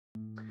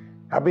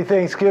Happy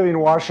Thanksgiving,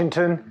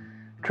 Washington.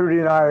 Trudy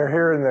and I are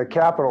here in the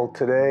Capitol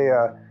today,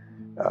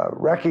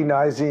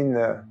 recognizing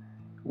that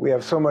we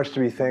have so much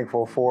to be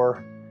thankful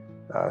for.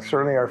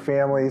 Certainly our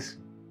families,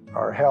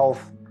 our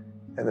health,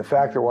 and the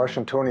fact that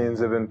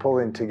Washingtonians have been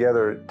pulling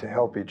together to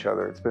help each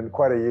other. It's been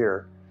quite a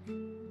year.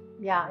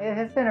 Yeah, it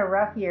has been a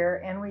rough year,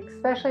 and we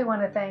especially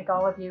want to thank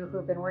all of you who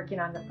have been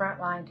working on the front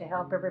line to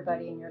help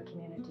everybody in your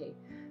community.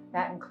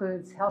 That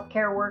includes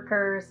healthcare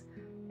workers,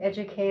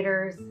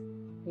 educators,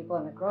 people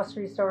in the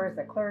grocery stores,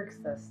 the clerks,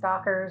 the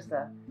stockers,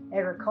 the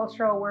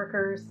agricultural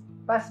workers,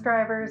 bus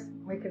drivers.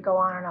 We could go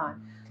on and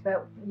on.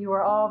 But you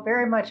are all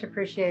very much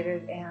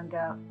appreciated, and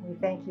we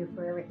thank you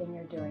for everything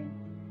you're doing.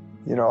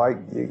 You know,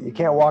 you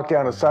can't walk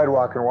down a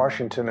sidewalk in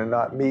Washington and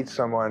not meet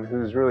someone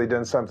who's really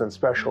done something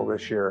special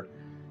this year.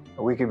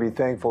 We can be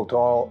thankful to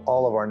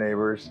all of our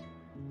neighbors.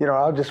 You know,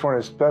 I just want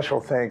a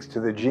special thanks to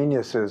the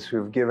geniuses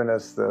who've given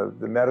us the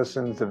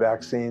medicines, the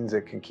vaccines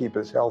that can keep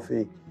us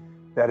healthy.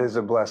 That is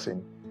a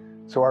blessing.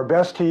 So our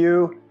best to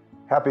you.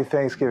 Happy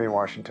Thanksgiving,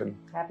 Washington.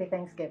 Happy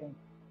Thanksgiving.